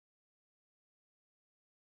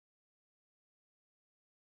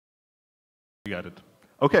got it.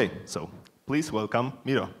 Okay, so please welcome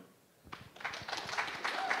Miro.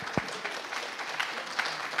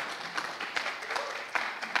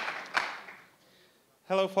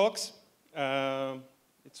 Hello, folks.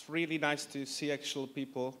 It's really nice to see actual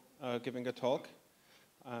people giving a talk.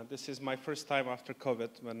 This is my first time after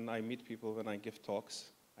COVID when I meet people when I give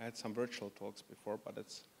talks. I had some virtual talks before, but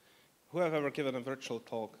it's who have ever given a virtual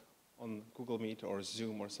talk on Google Meet or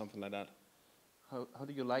Zoom or something like that? How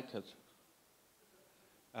do you like it?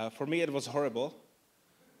 For me, it was horrible,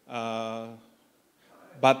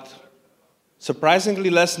 but surprisingly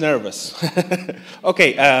less nervous.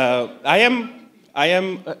 Okay, I am.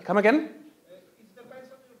 Come again? It depends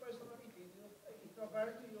on your personality.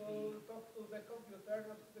 Introvert, you talk to the computer,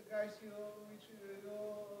 not to the guys which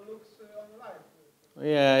looks online.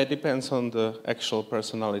 Yeah, it depends on the actual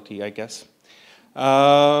personality, I guess.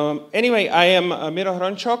 Anyway, I am Miro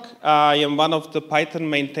Hrončok. I am one of the Python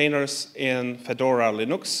maintainers in Fedora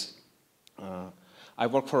Linux. I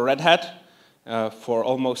work for Red Hat for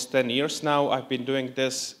almost 10 years now. I've been doing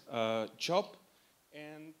this job.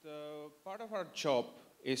 And part of our job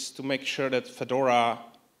is to make sure that Fedora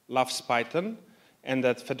loves Python and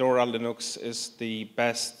that Fedora Linux is the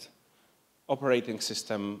best operating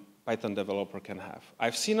system Python developer can have.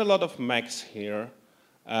 I've seen a lot of Macs here.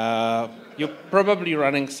 You're probably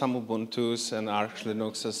running some Ubuntus and Arch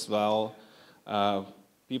Linux as well.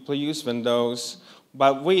 People use Windows,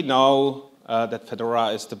 but we know that Fedora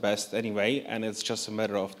is the best anyway, and it's just a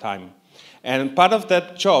matter of time. And part of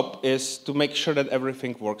that job is to make sure that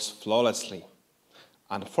everything works flawlessly.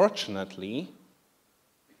 Unfortunately,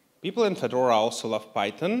 people in Fedora also love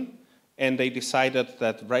Python, and they decided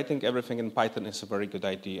that writing everything in Python is a very good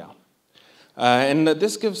idea. And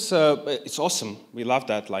this gives, it's awesome, we love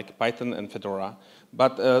that, like Python and Fedora,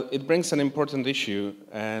 but it brings an important issue,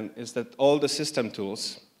 and is that all the system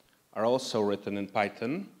tools are also written in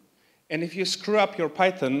Python, and if you screw up your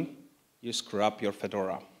Python, you screw up your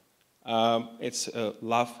Fedora. It's a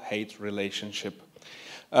love-hate relationship.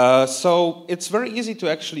 So it's very easy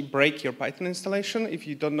to actually break your Python installation if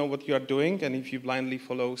you don't know what you are doing, and if you blindly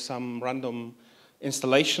follow some random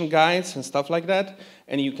installation guides and stuff like that,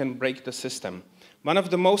 and you can break the system. One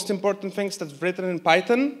of the most important things that's written in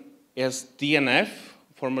Python is DNF,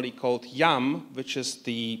 formerly called YAM, which is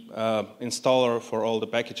the installer for all the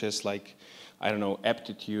packages like, I don't know,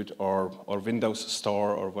 Aptitude or Windows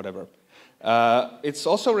Store or whatever. It's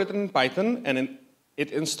also written in Python, and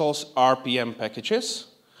it installs RPM packages.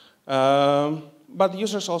 But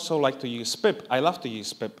users also like to use pip. I love to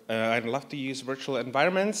use pip. I love to use virtual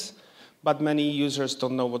environments. But many users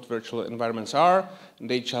don't know what virtual environments are.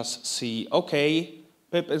 They just see, okay,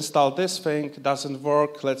 pip install this thing, doesn't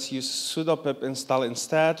work, let's use sudo pip install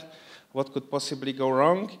instead. What could possibly go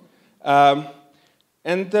wrong?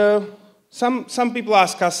 Some people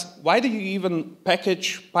ask us, why do you even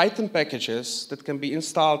package Python packages that can be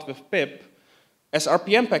installed with pip as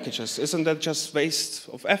RPM packages? Isn't that just waste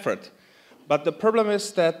of effort? But the problem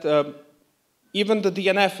is that even the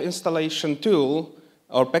DNF installation tool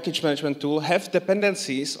or package management tool have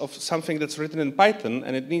dependencies of something that's written in Python,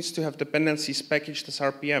 and it needs to have dependencies packaged as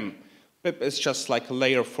RPM. Pip is just like a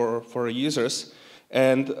layer for users,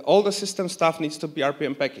 and all the system stuff needs to be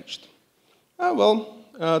RPM packaged.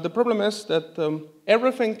 The problem is that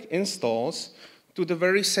everything installs to the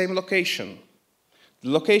very same location. The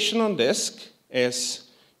location on disk is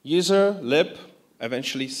user, lib,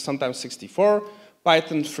 eventually sometimes 64,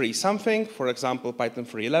 Python 3 something, for example, Python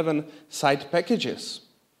 3.11, side packages.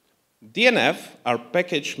 DNF, our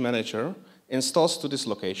package manager, installs to this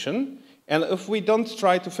location, and if we don't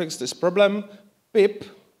try to fix this problem, pip,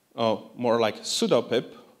 or more like sudo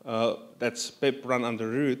pip, that's pip run under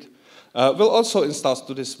root, will also install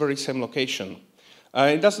to this very same location.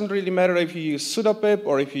 It doesn't really matter if you use sudo pip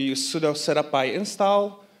or if you use sudo setup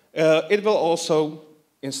install, it will also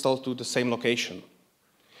install to the same location.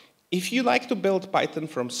 If you like to build Python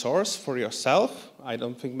from source for yourself, I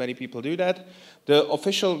don't think many people do that, the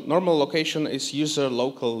official normal location is user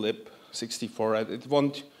local lib 64, and it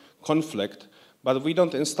won't conflict. But we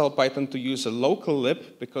don't install Python to use a local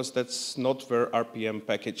lib because that's not where RPM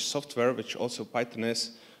package software, which also Python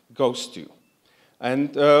is, goes to.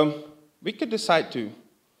 And we could decide to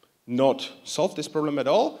not solve this problem at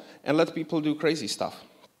all and let people do crazy stuff.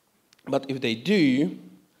 But if they do,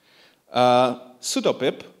 sudo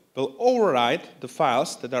pip will override the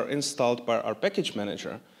files that are installed by our package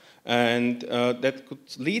manager. And that could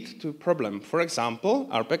lead to a problem. For example,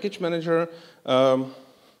 our package manager,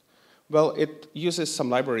 it uses some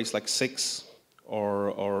libraries like 6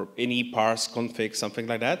 or any parse config, something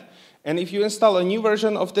like that. And if you install a new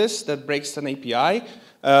version of this that breaks an API,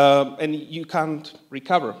 and you can't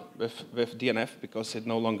recover with DNF because it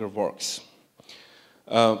no longer works.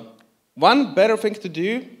 One better thing to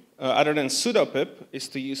do, other than sudo pip, is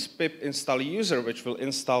to use pip install user, which will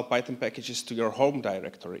install Python packages to your home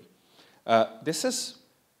directory. This is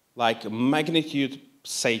like a magnitude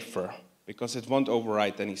safer, because it won't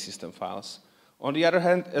overwrite any system files. On the other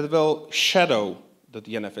hand, it will shadow the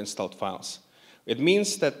DNF installed files. It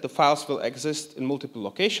means that the files will exist in multiple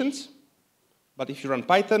locations, but if you run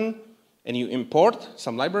Python and you import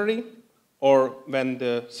some library, or when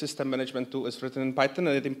the system management tool is written in Python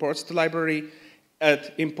and it imports the library,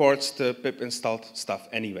 it imports the pip installed stuff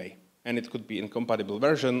anyway. And it could be incompatible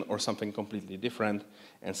version or something completely different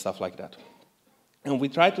and stuff like that. And we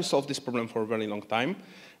tried to solve this problem for a very long time,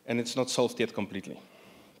 and it's not solved yet completely.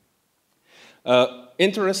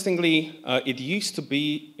 Interestingly, it used to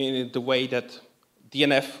be in the way that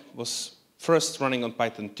DNF was first running on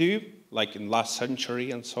Python 2, like in last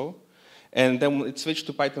century and so. And then it switched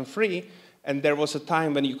to Python 3, and there was a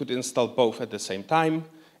time when you could install both at the same time.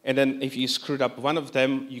 And then if you screwed up one of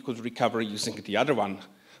them, you could recover using the other one.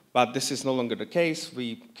 But this is no longer the case.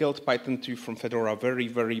 We killed Python 2 from Fedora very,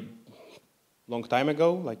 very long time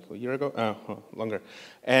ago, like a year ago, longer.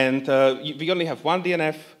 And we only have one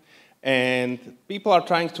DNF, and people are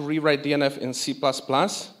trying to rewrite DNF in C++,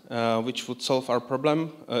 which would solve our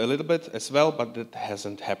problem a little bit as well, but that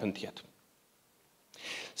hasn't happened yet.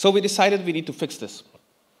 So we decided we need to fix this.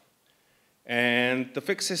 And the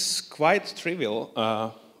fix is quite trivial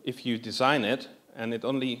if you design it, and it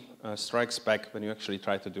only strikes back when you actually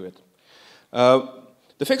try to do it.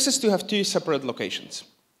 The fix is to have two separate locations.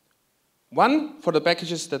 One for the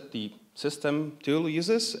packages that the system tool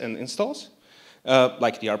uses and installs,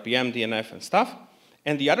 like the RPM, DNF, and stuff.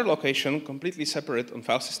 And the other location, completely separate on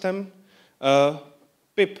file system,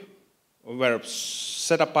 pip, where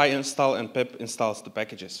setuptools install and pip installs the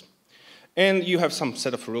packages. And you have some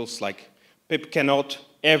set of rules like pip cannot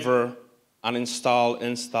ever uninstall,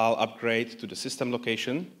 install, upgrade to the system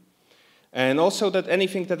location. And also that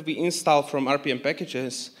anything that we install from RPM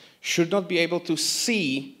packages should not be able to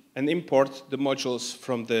see and import the modules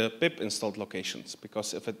from the pip installed locations,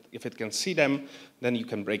 because if it can see them, then you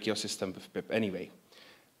can break your system with pip anyway.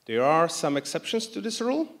 There are some exceptions to this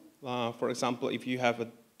rule. For example, if you have a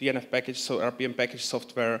DNF package, so RPM package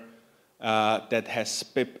software that has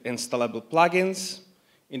pip installable plugins,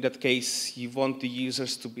 in that case, you want the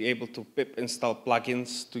users to be able to pip install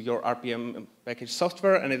plugins to your RPM package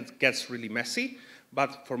software, and it gets really messy.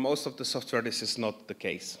 But for most of the software, this is not the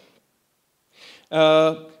case.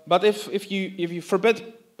 But if you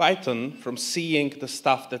forbid Python from seeing the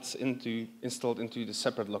stuff that's installed into the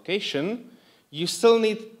separate location, you still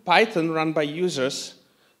need Python run by users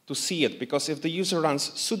to see it, because if the user runs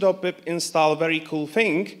sudo pip install very cool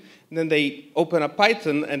thing, then they open up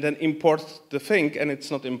Python and then import the thing, and it's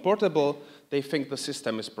not importable, they think the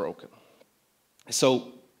system is broken.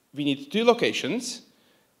 So we need two locations,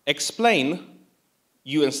 explain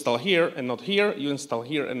you install here and not here, you install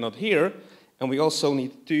here and not here, and we also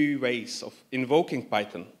need two ways of invoking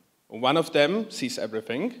Python. One of them sees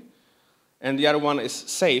everything, and the other one is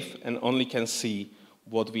safe and only can see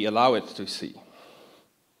what we allow it to see.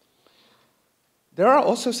 There are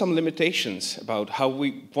also some limitations about how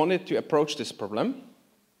we wanted to approach this problem,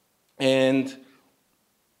 and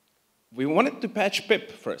we wanted to patch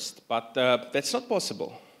pip first, but that's not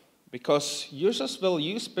possible, because users will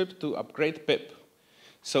use pip to upgrade pip.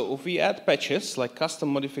 So if we add patches, like custom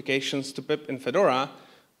modifications to pip in Fedora,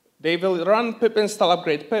 they will run pip install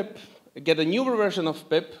upgrade pip, get a newer version of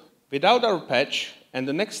pip without our patch, and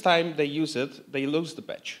the next time they use it, they lose the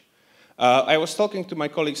patch. I was talking to my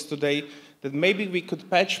colleagues today that maybe we could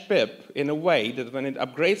patch pip in a way that when it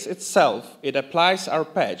upgrades itself, it applies our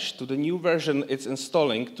patch to the new version it's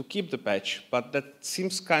installing to keep the patch, but that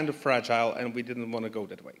seems kind of fragile, and we didn't want to go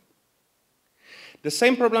that way. The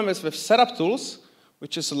same problem is with setuptools,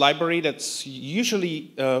 which is a library that's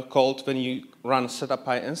usually called when you run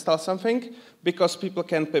setuptools install something, because people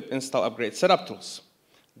can pip install upgrade setuptools.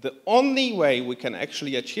 The only way we can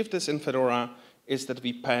actually achieve this in Fedora is that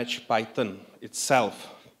we patch Python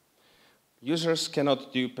itself. Users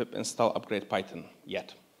cannot do pip install upgrade Python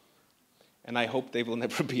yet. And I hope they will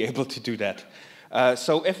never be able to do that.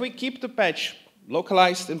 So if we keep the patch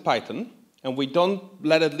localized in Python, and we don't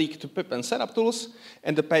let it leak to pip and setuptools,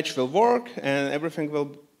 and the patch will work, and everything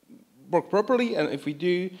will work properly, and if we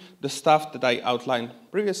do the stuff that I outlined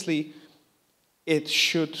previously, it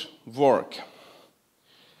should work.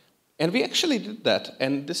 And we actually did that,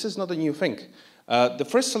 and this is not a new thing. The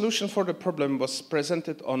first solution for the problem was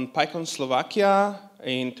presented on PyCon Slovakia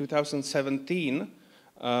in 2017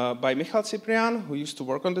 by Michal Ciprian, who used to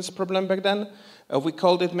work on this problem back then. We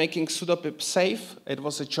called it making sudo pip safe. It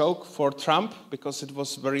was a joke for Trump because it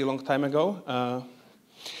was a very long time ago.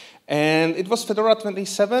 And it was Fedora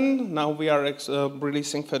 27. Now we are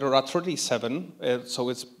releasing Fedora 37, so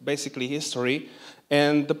it's basically history.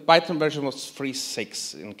 And the Python version was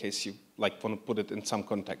 3.6, in case you want to put it in some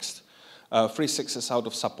context. 3.6 is out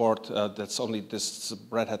of support. That's only this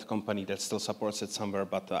Red Hat company that still supports it somewhere,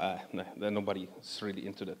 but nobody is really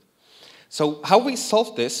into that. So how we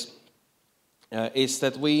solved this is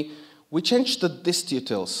that we changed the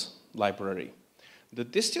distutils library. The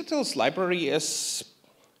distutils library is,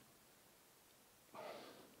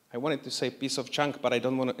 I wanted to say piece of junk, but I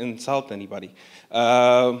don't want to insult anybody.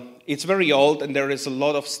 It's very old, and there is a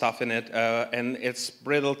lot of stuff in it, and it's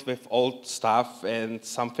riddled with old stuff, and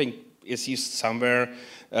something is used somewhere,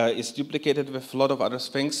 is duplicated with a lot of other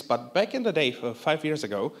things. But back in the day, 5 years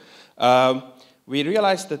ago, we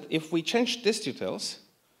realized that if we change distutils,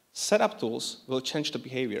 setuptools will change the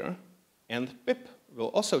behavior, and pip will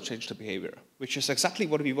also change the behavior, which is exactly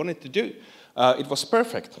what we wanted to do. It was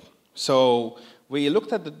perfect. So we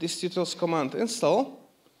looked at the distutils command install,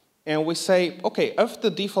 and we say, okay, if the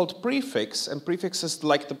default prefix, and prefix is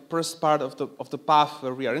like the first part of the path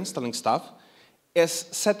where we are installing stuff, is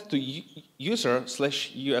set to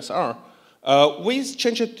user/usr, we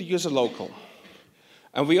change it to user local.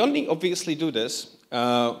 And we only obviously do this,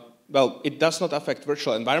 well, it does not affect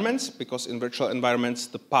virtual environments, because in virtual environments,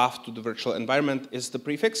 the path to the virtual environment is the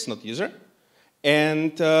prefix, not user.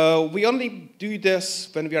 And we only do this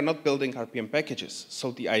when we are not building RPM packages.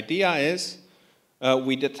 So the idea is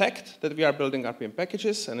we detect that we are building RPM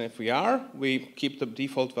packages, and if we are, we keep the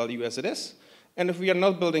default value as it is. And if we are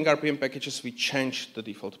not building RPM packages, we change the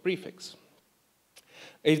default prefix.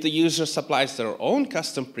 If the user supplies their own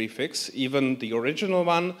custom prefix, even the original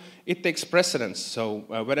one, it takes precedence. So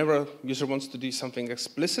whenever a user wants to do something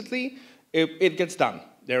explicitly, it gets done.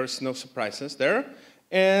 There's no surprises there.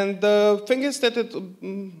 And the thing is that it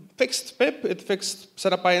fixed pip, it fixed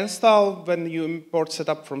setup.py install when you import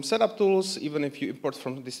setup from setuptools, even if you import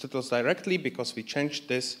from distutils directly, because we changed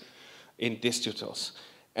this in distutils.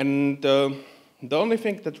 And the only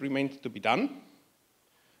thing that remained to be done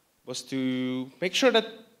was to make sure that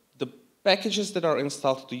the packages that are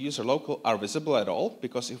installed to user local are visible at all,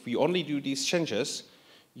 because if we only do these changes,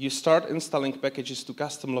 you start installing packages to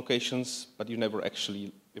custom locations, but you never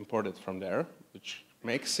actually import it from there, which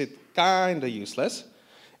makes it kind of useless.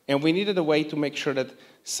 And we needed a way to make sure that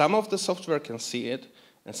some of the software can see it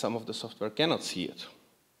and some of the software cannot see it.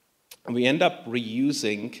 And we end up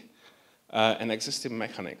reusing an existing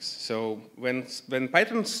mechanics. So when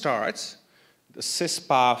Python starts, the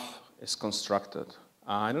syspath is constructed.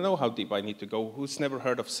 I don't know how deep I need to go. Who's never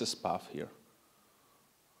heard of syspath here?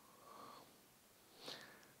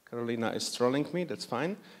 Carolina is trolling me, that's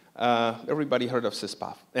fine. Everybody heard of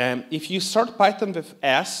syspath. If you start Python with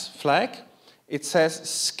s flag, it says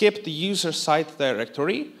skip the user site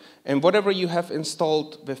directory, and whatever you have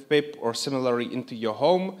installed with pip or similarly into your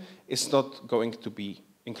home is not going to be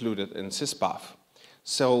included in syspath.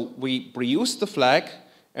 So we reuse the flag,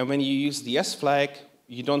 and when you use the s flag,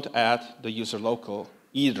 you don't add the user local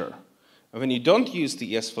either. And when you don't use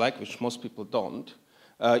the s flag, which most people don't,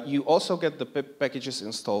 you also get the pip packages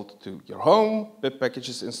installed to your home, pip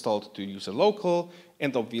packages installed to user local,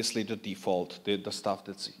 and obviously the default, the stuff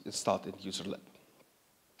that's installed in user lib.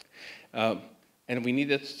 And we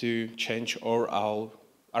needed to change our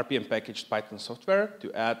RPM packaged Python software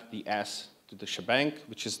to add the s to the shebang,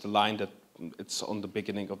 which is the line that it's on the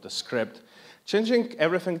beginning of the script. Changing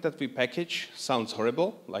everything that we package sounds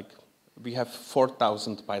horrible, like we have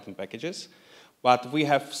 4,000 Python packages, but we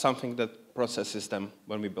have something that processes them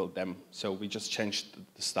when we build them, so we just changed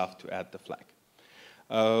the stuff to add the flag.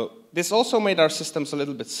 This also made our systems a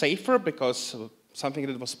little bit safer, because something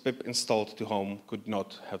that was pip installed to home could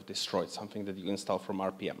not have destroyed something that you install from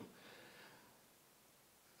RPM.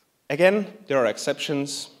 Again, there are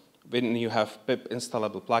exceptions when you have pip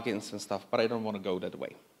installable plugins and stuff, but I don't want to go that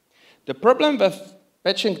way. The problem with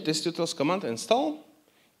patching distutils command install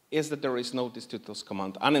is that there is no distutils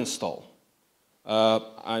command uninstall.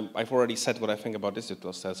 I've already said what I think about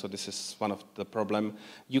distutils, so this is one of the problem.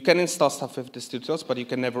 You can install stuff with distutils, but you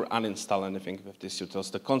can never uninstall anything with distutils.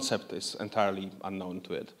 The concept is entirely unknown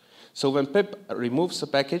to it. So when pip removes a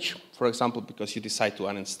package, for example, because you decide to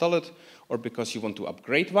uninstall it, or because you want to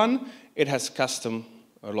upgrade one, it has custom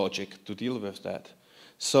logic to deal with that.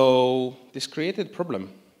 So this created a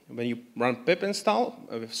problem. When you run pip install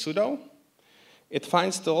with sudo, it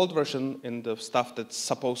finds the old version in the stuff that's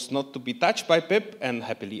supposed not to be touched by pip and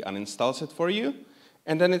happily uninstalls it for you.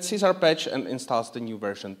 and then it sees our patch and installs the new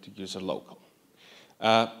version to user local.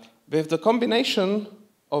 With the combination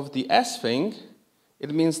of the S thing,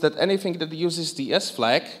 it means that anything that uses the S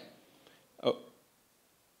flag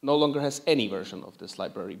no longer has any version of this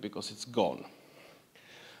library because it's gone.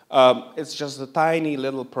 It's just a tiny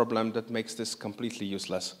little problem that makes this completely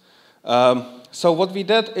useless. So what we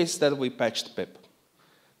did is that we patched pip.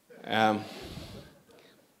 Yeah,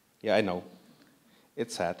 I know.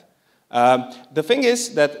 It's sad. The thing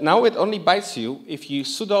is that now it only bites you if you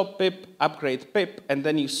sudo pip upgrade pip, and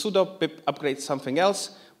then you sudo pip upgrade something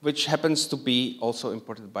else, which happens to be also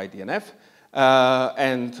imported by DNF.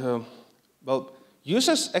 Well,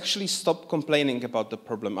 users actually stopped complaining about the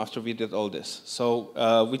problem after we did all this.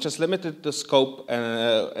 So we just limited the scope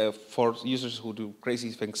for users who do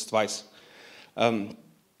crazy things twice.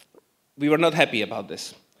 We were not happy about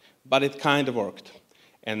this, but it kind of worked.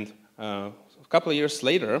 And a couple of years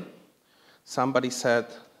later, somebody said,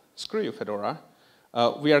 screw you, Fedora.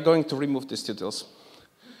 We are going to remove distutils.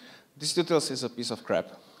 Distutils is a piece of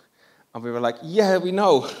crap. And we were like, yeah, we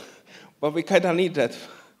know, but we kind of need that.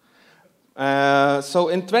 So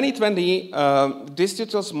in 2020,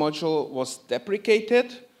 distutils module was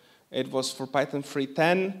deprecated. It was for Python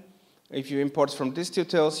 3.10. If you import from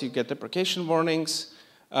distutils, you get deprecation warnings.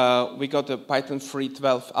 We got the Python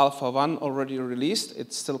 3.12 Alpha 1 already released.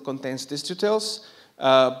 It still contains distutils,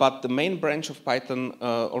 but the main branch of Python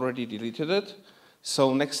already deleted it.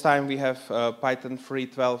 So next time we have Python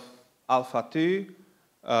 3.12 Alpha 2,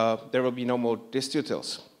 there will be no more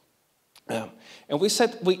distutils. And we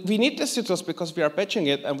said we need distutils because we are patching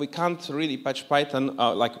it, and we can't really patch Python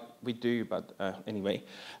like we do, but anyway.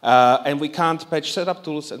 And we can't patch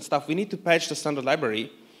setuptools and stuff. We need to patch the standard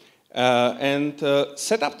library. And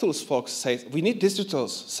setuptools folks say, we need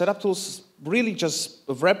distutils. Setuptools really just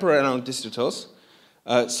wrap around distutils.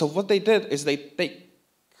 So what they did is they take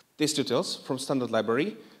distutils from standard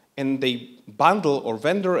library, and they bundle or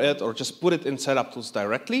vendor it or just put it in setuptools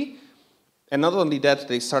directly. And not only that,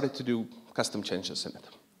 they started to do custom changes in it.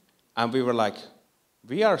 And we were like,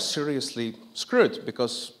 we are seriously screwed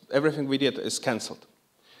because everything we did is canceled.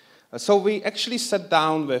 So we actually sat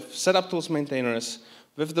down with setuptools maintainers,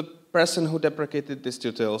 with the person who deprecated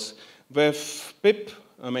distutils, with pip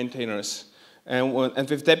maintainers, and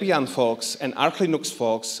with Debian folks and Arch Linux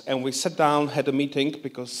folks, and we sat down, had a meeting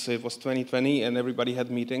because it was 2020 and everybody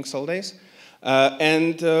had meetings all days,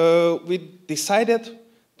 and we decided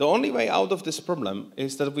the only way out of this problem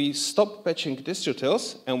is that we stop patching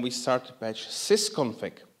distutils and we start to patch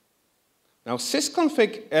sysconfig. Now,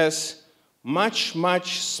 sysconfig is much,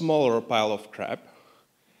 much smaller pile of crap,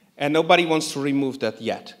 and nobody wants to remove that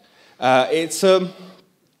yet. It's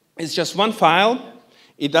just one file.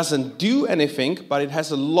 It doesn't do anything, but it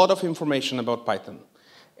has a lot of information about Python.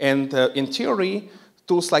 And in theory,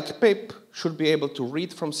 tools like pip should be able to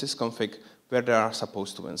read from sysconfig where they are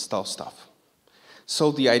supposed to install stuff.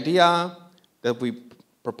 So the idea that we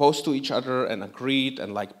proposed to each other and agreed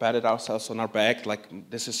and like patted ourselves on our back, like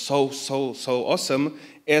this is so awesome,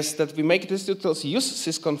 is that we make distutils use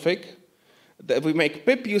sysconfig, that we make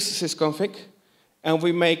pip use sysconfig, and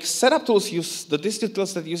we make setuptools use the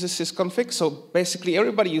distutils that uses sysconfig. So basically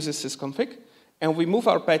everybody uses sysconfig, and we move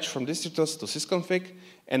our patch from distutils to sysconfig,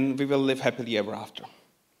 and we will live happily ever after.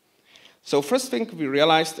 So first thing we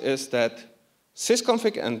realized is that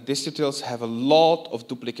sysconfig and distutils have a lot of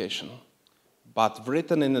duplication, but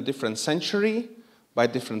written in a different century by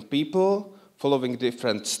different people, following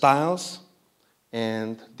different styles.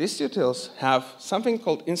 And distutils have something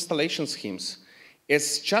called installation schemes.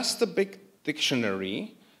 It's just a big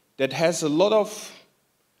dictionary that has a lot of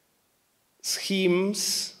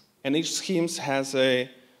schemes, and each scheme has a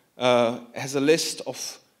list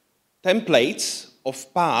of templates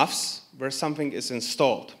of paths where something is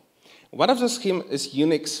installed. One of the schemes is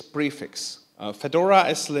Unix prefix. Fedora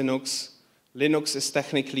is Linux. Linux is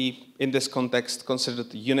technically, in this context, considered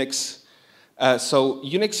Unix. So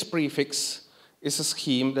Unix prefix is a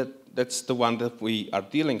scheme that's the one that we are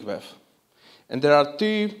dealing with. And there are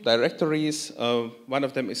two directories. One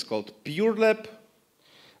of them is called purelib.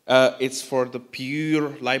 It's for the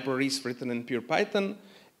pure libraries written in pure Python.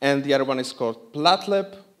 And the other one is called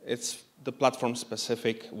platlib. It's the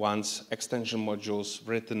platform-specific ones, extension modules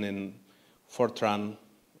written in Fortran,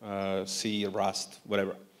 C, Rust,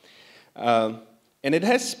 whatever. And it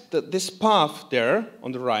has this path there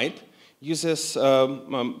on the right uses,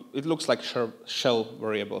 it looks like shell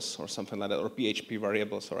variables or something like that, or PHP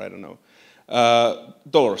variables, or I don't know,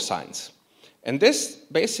 dollar signs. And this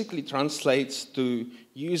basically translates to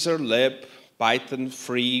user lib Python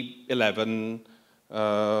 3.11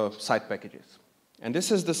 side packages. And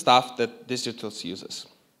this is the stuff that distutils uses.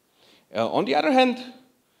 On the other hand,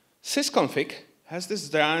 sysconfig has this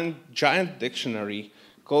giant dictionary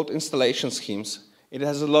called installation schemes. It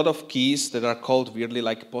has a lot of keys that are called weirdly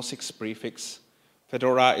like POSIX prefix.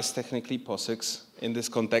 Fedora is technically POSIX in this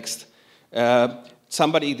context.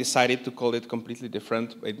 Somebody decided to call it completely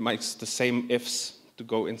different. It makes the same ifs to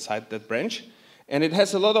go inside that branch. And it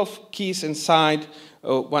has a lot of keys inside.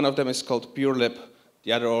 One of them is called purelib.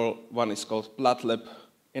 The other one is called platlib.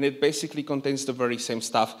 And it basically contains the very same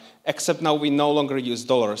stuff, except now we no longer use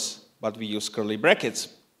dollars, but we use curly brackets,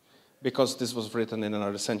 because this was written in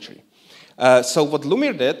another century. So what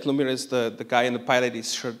Lumir did, Lumir is the guy in the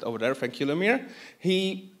PyLadies shirt over there, thank you, Lumir.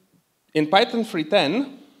 In Python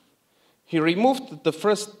 3.10, he removed the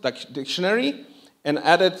first dictionary and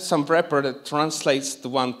added some wrapper that translates the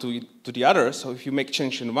one to the other. So if you make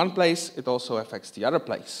change in one place, it also affects the other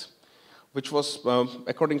place, which was,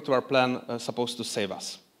 according to our plan, supposed to save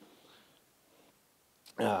us.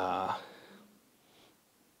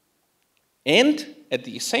 And at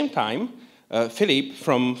the same time, Philip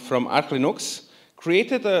from Arch Linux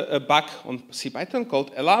created a bug on CPython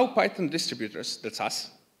called allow Python distributors, that's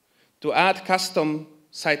us, to add custom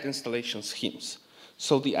site installation schemes.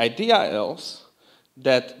 So the idea is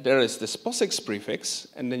that there is this POSIX prefix,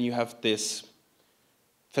 and then you have this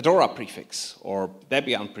Fedora prefix, or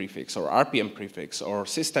Debian prefix, or RPM prefix, or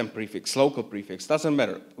system prefix, local prefix, doesn't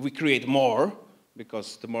matter. We create more,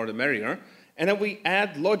 because the more the merrier, and then we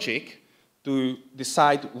add logic to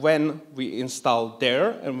decide when we install there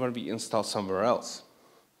and when we install somewhere else.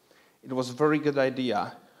 It was a very good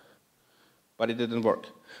idea, but it didn't work.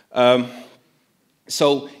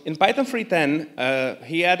 So in Python 3.10,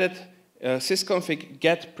 he added sysconfig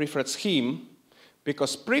get preferred scheme,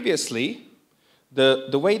 because previously,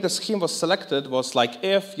 the way the scheme was selected was like,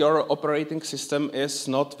 if your operating system is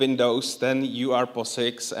not Windows, then you are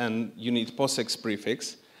POSIX and you need POSIX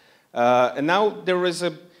prefix. And now there is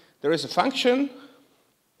a function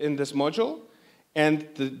in this module, and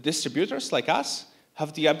the distributors like us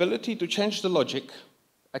have the ability to change the logic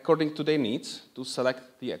according to their needs to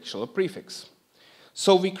select the actual prefix.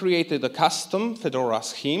 So we created a custom Fedora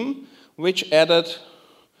scheme, which added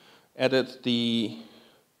the,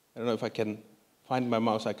 I don't know if I can find my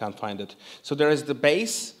mouse, I can't find it. So there is the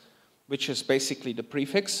base, which is basically the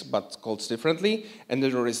prefix, but called differently, and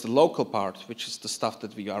then there is the local part, which is the stuff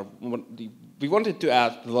that we wanted to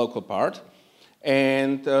add the local part,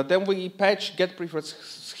 and then we patch get preferred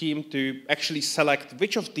scheme to actually select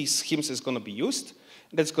which of these schemes is going to be used,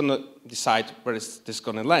 and that's going to decide where is this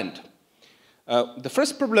going to land. The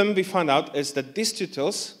first problem we found out is that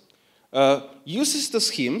distutils uses the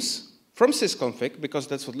schemes from sysconfig, because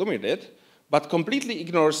that's what Lumir did, but completely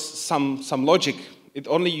ignores some logic. It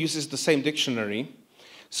only uses the same dictionary.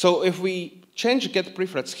 So if we change get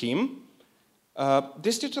preferred scheme,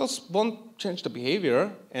 distutils won't change the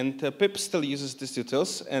behavior, and pip still uses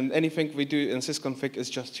distutils, and anything we do in sysconfig is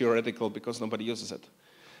just theoretical because nobody uses it.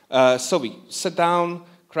 So we sat down,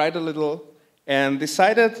 cried a little, and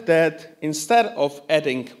decided that instead of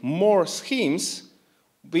adding more schemes,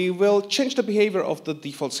 we will change the behavior of the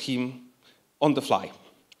default scheme on the fly.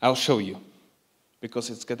 I'll show you,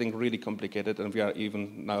 because it's getting really complicated and we are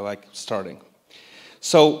even now like starting.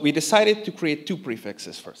 So we decided to create two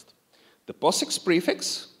prefixes first. The POSIX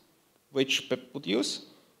prefix, which pip would use,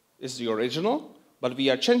 is the original, but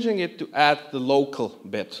we are changing it to add the local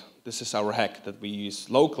bit. This is our hack, that we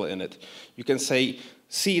use local in it. You can see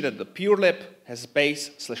that the purelib has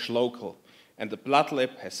base/local, and the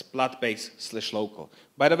platlib has plat_base/local.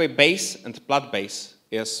 By the way, base and plat_base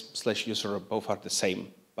is /user, both are the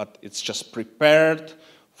same, but it's just prepared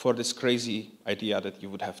for this crazy idea that you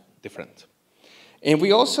would have different. And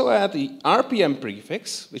we also add the RPM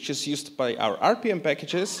prefix, which is used by our RPM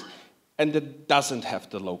packages, and it doesn't have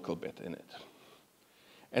the local bit in it.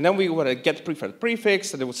 And then we would get preferred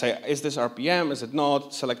prefix, and they would say, is this RPM, is it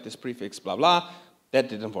not, select this prefix, blah, blah. That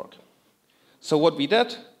didn't work. So what we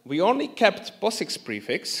did, we only kept POSIX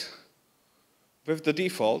prefix with the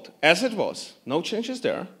default as it was, no changes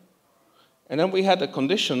there. And then we had a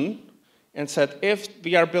condition and said, if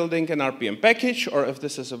we are building an RPM package, or if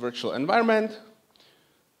this is a virtual environment,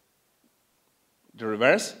 the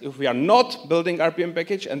reverse, if we are not building RPM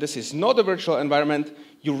package and this is not a virtual environment,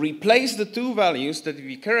 you replace the two values that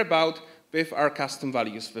we care about with our custom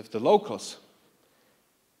values with the locals.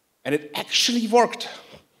 And it actually worked.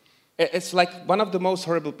 It's like one of the most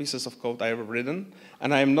horrible pieces of code I've ever written,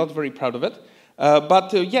 and I am not very proud of it.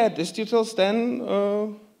 Yeah, distutils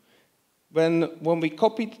then when we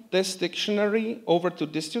copied this dictionary over to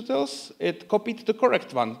distutils, it copied the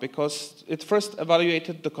correct one because it first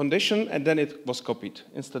evaluated the condition and then it was copied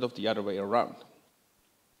instead of the other way around.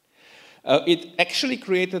 It actually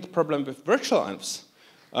created a problem with virtual envs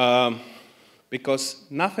because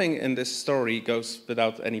nothing in this story goes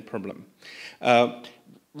without any problem.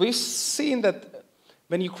 We've seen that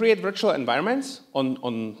when you create virtual environments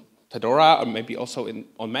on Fedora or maybe also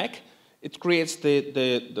on Mac, it creates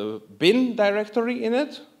the bin directory in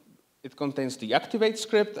it. It contains the activate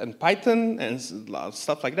script and Python and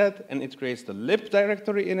stuff like that. And it creates the lib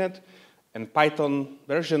directory in it and Python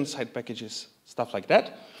versions, side packages, stuff like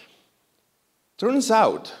that. Turns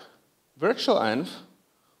out, virtualenv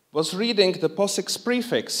was reading the POSIX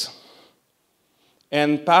prefix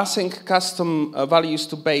and passing custom values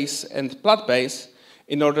to base and plat base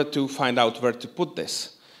in order to find out where to put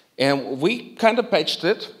this. And we kind of patched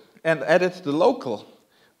it and added the local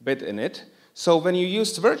bit in it. So when you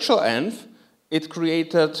used virtualenv, it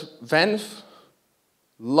created venv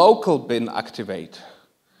local bin activate.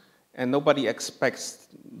 And nobody expects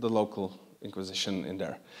the local inquisition in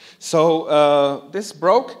there. So this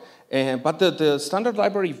broke, but the standard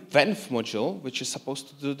library venv module, which is supposed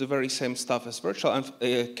to do the very same stuff as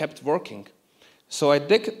virtualenv, kept working. So I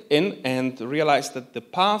dug in and realized that the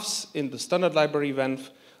paths in the standard library venv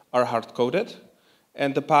are hard-coded,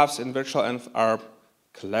 and the paths in virtualenv are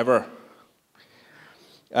clever.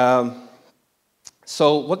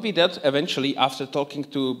 So what we did eventually, after talking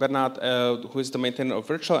to Bernard, who is the maintainer of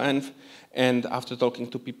virtualenv, and after talking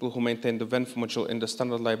to people who maintain the venv module in the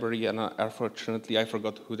standard library, and unfortunately I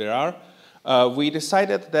forgot who they are, we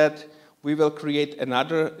decided that we will create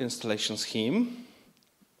another installation scheme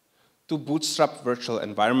to bootstrap virtual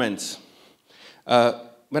environments.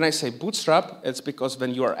 When I say bootstrap, it's because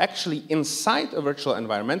when you are actually inside a virtual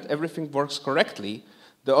environment, everything works correctly.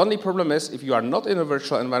 The only problem is if you are not in a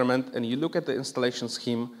virtual environment and you look at the installation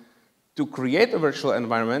scheme, to create a virtual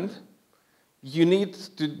environment, you need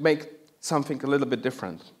to make something a little bit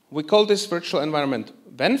different. We call this virtual environment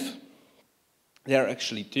venv. There are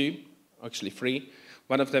actually two, actually three.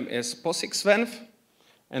 One of them is POSIX venv,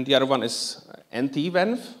 and the other one is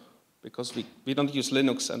NT-venv, because we don't use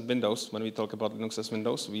Linux and Windows. When we talk about Linux as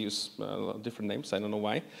Windows, we use different names, I don't know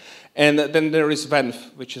why. And then there is venv,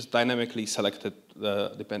 which is dynamically selected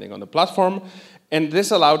depending on the platform. And this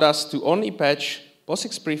allowed us to only patch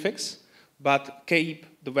POSIX prefix, but keep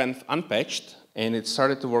the venv unpatched, and it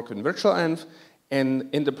started to work in virtualenv. And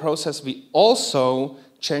in the process, we also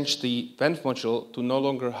changed the venv module to no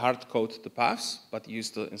longer hard code the paths, but use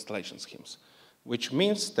the installation schemes, which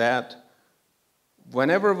means that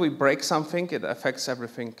whenever we break something, it affects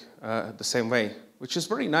everything the same way, which is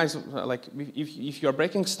very nice. Like if you are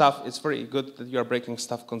breaking stuff, it's very good that you are breaking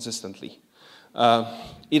stuff consistently.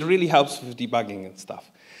 It really helps with debugging and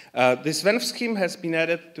stuff. This venv scheme has been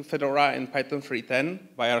added to Fedora in Python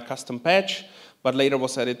 3.10 by our custom patch, but later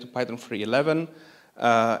was added to Python 3.11.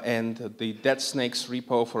 And the Dead Snakes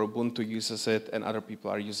repo for Ubuntu uses it, and other people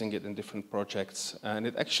are using it in different projects. And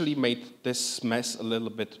it actually made this mess a little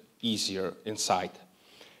bit easier inside.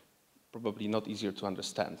 Probably not easier to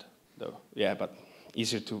understand, though. Yeah, but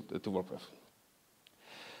easier to work with.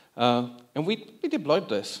 And we deployed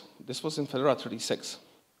this. This was in Fedora 36,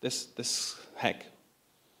 this hack.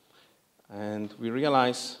 And we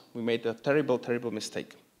realized we made a terrible, terrible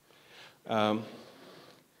mistake.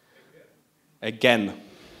 Again.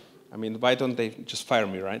 I mean, why don't they just fire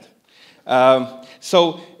me, right?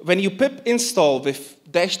 So when you pip install with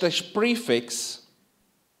 -- prefix,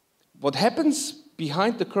 what happens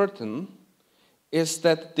behind the curtain is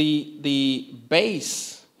that the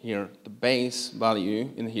base here, the base value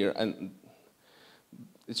in here, and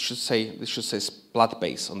this should say plat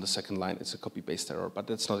base on the second line. It's a copy paste error, but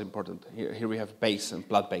that's not important. Here we have base and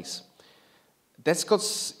plat base.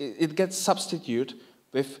 It gets substituted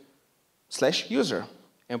with /user,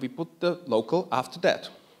 and we put the local after that.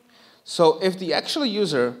 So if the actual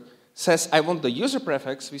user says, I want the user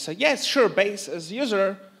prefix, we say, yes, sure, base as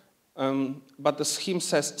user, but the scheme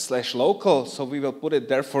says /local, so we will put it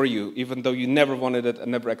there for you, even though you never wanted it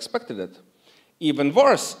and never expected it. Even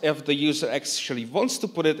worse, if the user actually wants to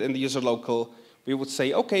put it in the user local, we would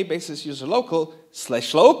say, okay, base is user local,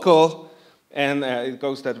 /local, and it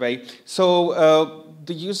goes that way. So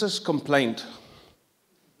the users complained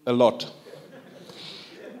a lot.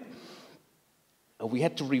 We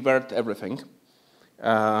had to revert everything,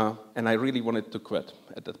 and I really wanted to quit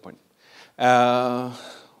at that point.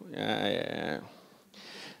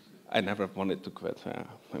 I never wanted to quit.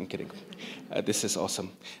 I'm kidding. This is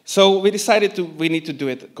awesome. So we decided we need to do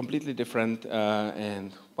it completely different,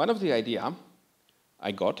 and one of the idea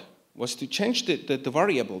I got was to change the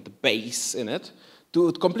variable, the base in it, to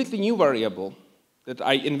a completely new variable that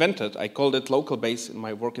I invented. I called it local base in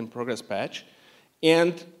my work in progress patch,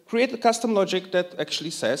 and create a custom logic that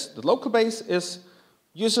actually says the local base is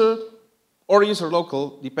user or user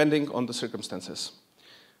local, depending on the circumstances.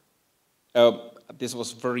 This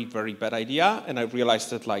was very, very bad idea, and I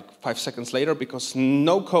realized it like 5 seconds later because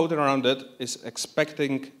no code around it is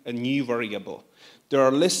expecting a new variable. There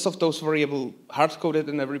are lists of those variables hard-coded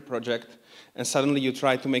in every project, and suddenly you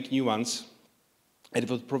try to make new ones. It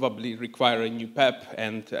would probably require a new PEP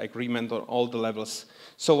and agreement on all the levels.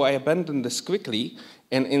 So I abandoned this quickly,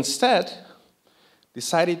 and instead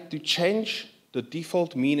decided to change the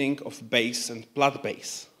default meaning of base and plat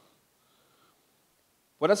base.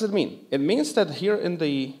 What does it mean? It means that here in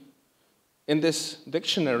this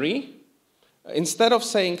dictionary, instead of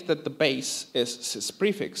saying that the base is sys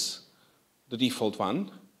prefix, the default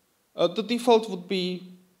one, the default would be,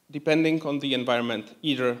 depending on the environment,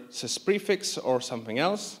 either sys prefix or something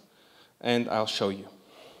else, and I'll show you.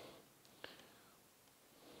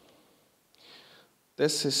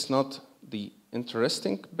 This is not the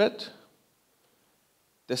interesting bit.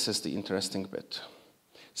 This is the interesting bit.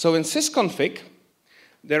 So in sysconfig,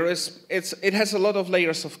 it has a lot of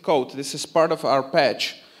layers of code. This is part of our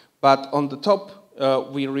patch, but on the top,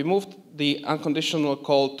 we removed the unconditional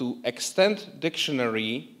call to extend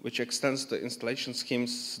dictionary, which extends the installation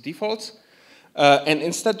scheme's defaults. And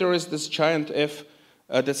instead, there is this giant if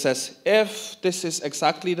that says, if this is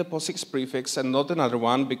exactly the POSIX prefix and not another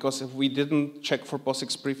one, because if we didn't check for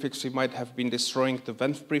POSIX prefix, we might have been destroying the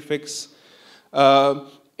venv prefix.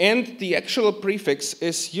 And the actual prefix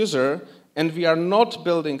is user, and we are not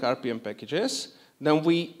building RPM packages, then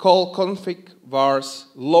we call config vars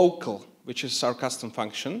local, which is our custom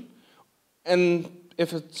function. And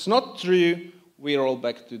if it's not true, we roll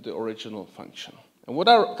back to the original function. And what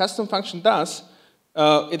our custom function does,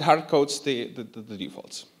 it hardcodes the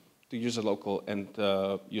defaults, the user local and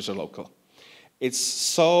user local. It's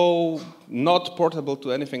so not portable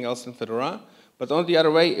to anything else in Fedora, but on the other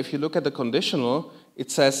way, if you look at the conditional, it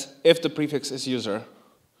says if the prefix is user,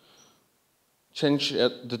 change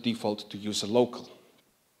the default to user local.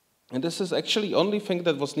 And this is actually the only thing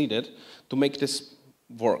that was needed to make this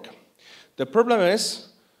work. The problem is,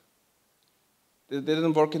 it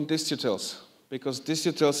didn't work in distutils, because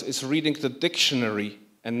distutils is reading the dictionary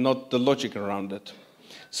and not the logic around it.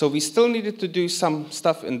 So we still needed to do some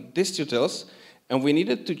stuff in distutils, and we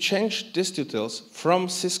needed to change distutils from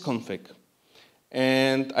sysconfig.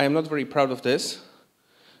 And I am not very proud of this,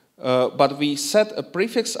 but we set a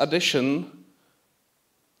prefix addition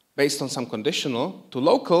based on some conditional to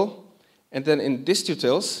local, and then in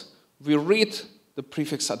distutils, we read the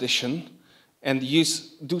prefix addition and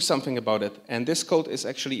do something about it. And this code is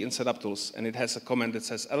actually in setuptools, and it has a comment that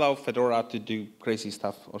says, allow Fedora to do crazy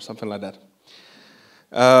stuff, or something like that.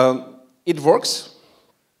 It works,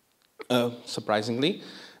 surprisingly,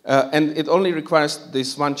 and it only requires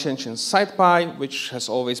this one change in SciPy, which has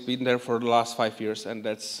always been there for the last 5 years, and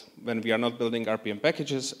that's when we are not building RPM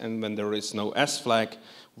packages, and when there is no S flag,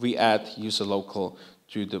 we add user local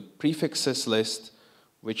to the prefixes list,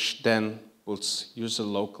 which then puts user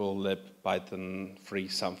local lib Python free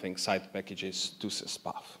something side packages to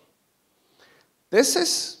syspath. This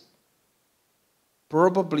is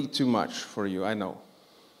probably too much for you, I know.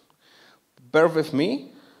 Bear with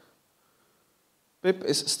me. pip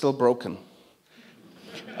is still broken.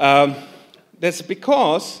 That's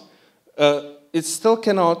because it still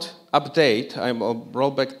cannot update. I'll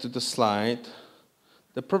roll back to the slide.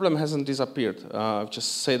 The problem hasn't disappeared. I've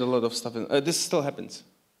just said a lot of stuff. This still happens.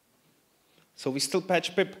 So we still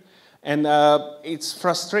patch pip. And it's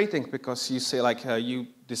frustrating because you say, like, you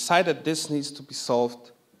decided this needs to be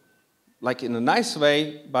solved like in a nice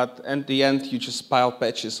way, but at the end you just pile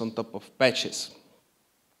patches on top of patches.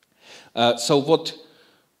 So what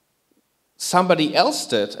somebody else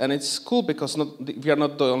did, and it's cool because we are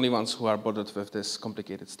not the only ones who are bothered with this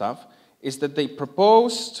complicated stuff, is that they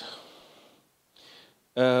proposed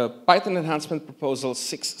Python enhancement proposal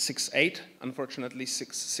 668. Unfortunately,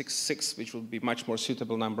 666, which would be a much more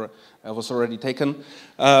suitable number, was already taken.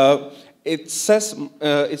 It says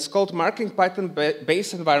it's called marking Python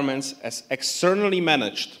base environments as externally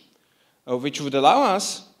managed, which would allow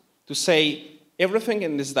us to say everything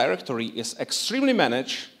in this directory is extremely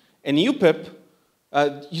managed, and you pip,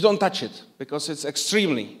 you don't touch it because it's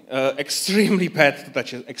extremely bad to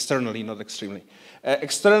touch it externally, not extremely,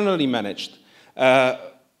 externally managed.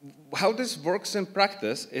 How this works in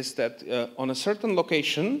practice is that on a certain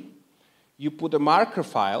location, you put a marker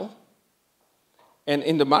file, and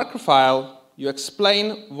in the marker file, you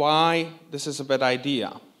explain why this is a bad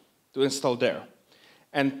idea. to install there.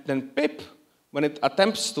 And then pip, when it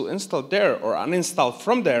attempts to install there or uninstall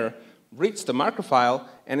from there, reads the marker file,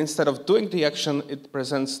 and instead of doing the action, it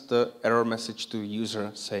presents the error message to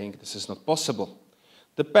user saying this is not possible.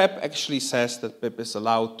 The pep actually says that pip is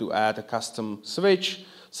allowed to add a custom switch,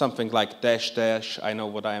 something like dash dash, I know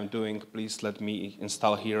what I am doing, please let me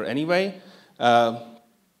install here anyway.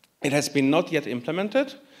 It has been not yet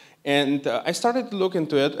implemented, and I started to look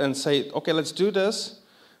into it and say, okay, let's do this.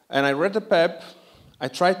 And I read the pep. I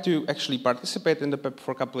tried to actually participate in the pep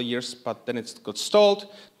for a couple of years, but then it got stalled.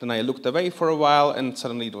 Then I looked away for a while, and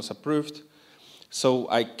suddenly it was approved. So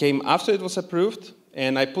I came after it was approved,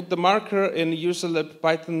 and I put the marker in userlib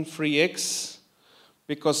Python 3x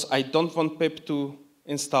because I don't want pip to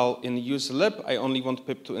install in userlib. I only want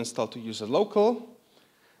pip to install to user local.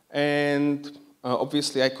 And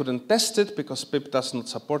obviously, I couldn't test it because pip does not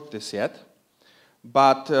support this yet.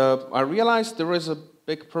 But I realized there is a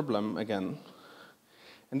big problem again.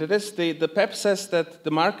 And it is the pep says that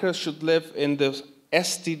the marker should live in the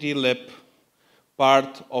stdlib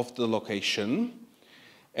part of the location,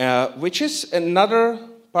 which is another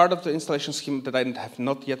part of the installation scheme that I have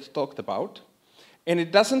not yet talked about. And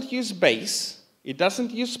it doesn't use base, it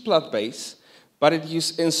doesn't use plot base, but it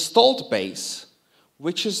uses installed base,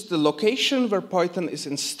 which is the location where Python is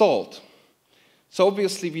installed. So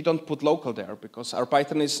obviously we don't put local there because our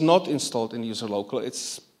Python is not installed in user local,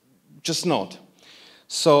 it's just not.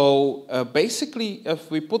 So basically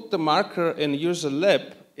if we put the marker in user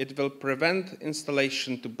lib, it will prevent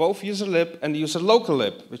installation to both user lib and user local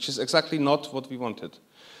lib, which is exactly not what we wanted.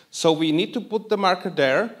 So we need to put the marker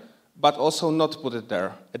there, but also not put it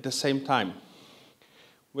there at the same time,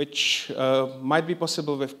 which might be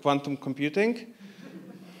possible with quantum computing.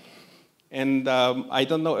 And I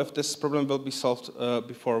don't know if this problem will be solved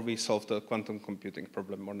before we solve the quantum computing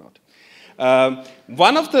problem or not.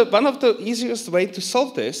 One of the easiest ways to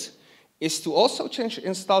solve this is to also change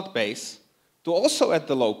installed base, to also add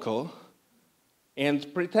the local,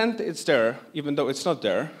 and pretend it's there, even though it's not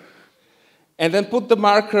there, and then put the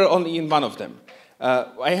marker only in one of them.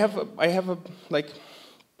 I have a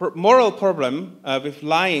moral problem with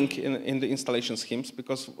lying in the installation schemes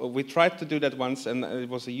because we tried to do that once and it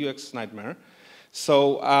was a UX nightmare.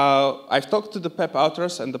 So I've talked to the PEP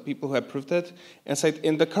authors and the people who approved it and said,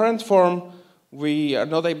 in the current form, we are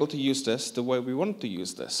not able to use this the way we want to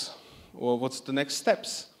use this. Well, what's the next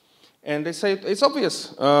steps? And they say, it's obvious.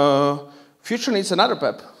 Future needs another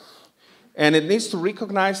PEP. And it needs to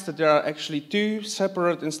recognize that there are actually two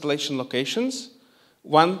separate installation locations,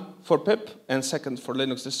 one for pip and second for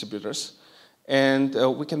Linux distributors. And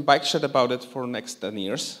we can bike shed about it for the next 10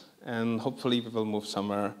 years, and hopefully we will move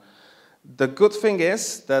somewhere. The good thing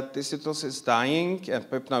is that distutils is dying, and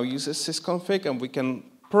pip now uses sysconfig, and we can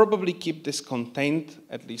probably keep this contained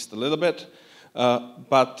at least a little bit.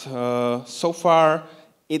 But so far,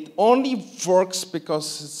 it only works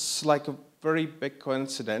because it's like a very big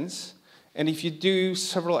coincidence. And if you do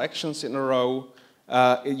several actions in a row,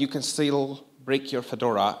 you can still break your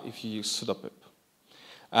Fedora if you use sudo pip.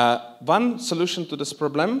 One solution to this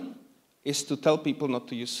problem is to tell people not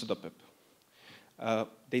to use sudo pip.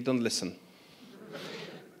 They don't listen.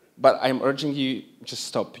 But I'm urging you, just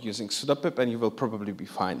stop using sudo pip and you will probably be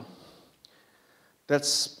fine.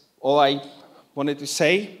 That's all I wanted to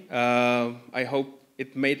say. I hope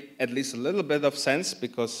it made at least a little bit of sense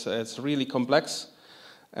because it's really complex.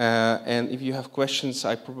 And if you have questions,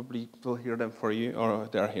 I probably will hear them for you, or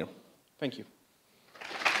they are here. Thank you.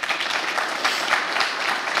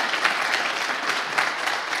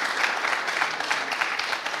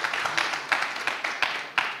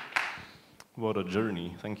 What a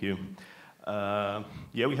journey, thank you. Yeah,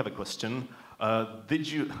 we have a question. Did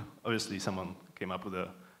you, obviously someone came up with a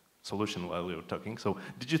solution while we were talking, so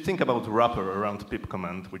did you think about wrapper around pip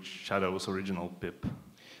command which shadows original pip?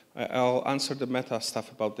 I'll answer the meta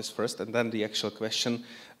stuff about this first and then the actual question.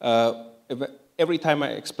 Every time I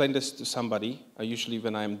explain this to somebody, usually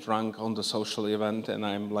when I'm drunk on the social event and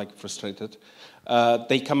I'm like frustrated,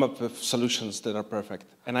 they come up with solutions that are perfect.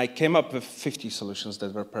 And I came up with 50 solutions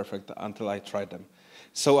that were perfect until I tried them.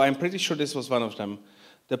 So I'm pretty sure this was one of them.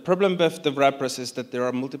 The problem with the wrappers is that there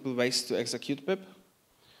are multiple ways to execute pip.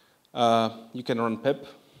 You can run pip,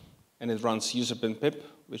 and it runs user bin pip,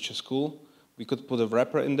 which is cool. We could put a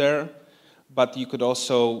wrapper in there, but you could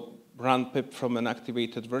also run pip from an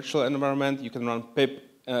activated virtual environment. You can run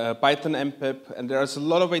pip, Python mpip, and there's a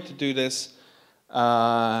lot of ways to do this.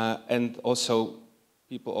 And also,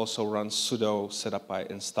 people also run sudo setup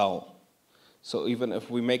install. So even if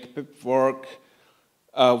we make pip work,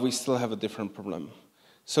 we still have a different problem.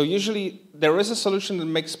 So usually there is a solution that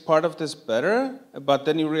makes part of this better, but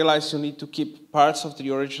then you realize you need to keep parts of the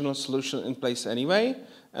original solution in place anyway,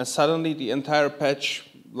 and suddenly the entire patch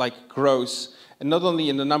like grows, and not only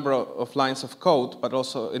in the number of lines of code, but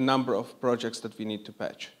also in number of projects that we need to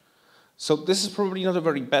patch. So this is probably not a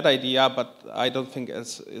very bad idea, but I don't think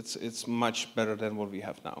it's much better than what we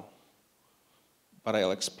have now. But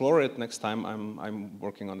I'll explore it next time. I'm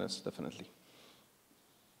working on this, definitely.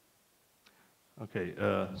 Okay,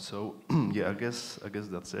 so yeah, I guess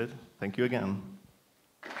that's it. Thank you again.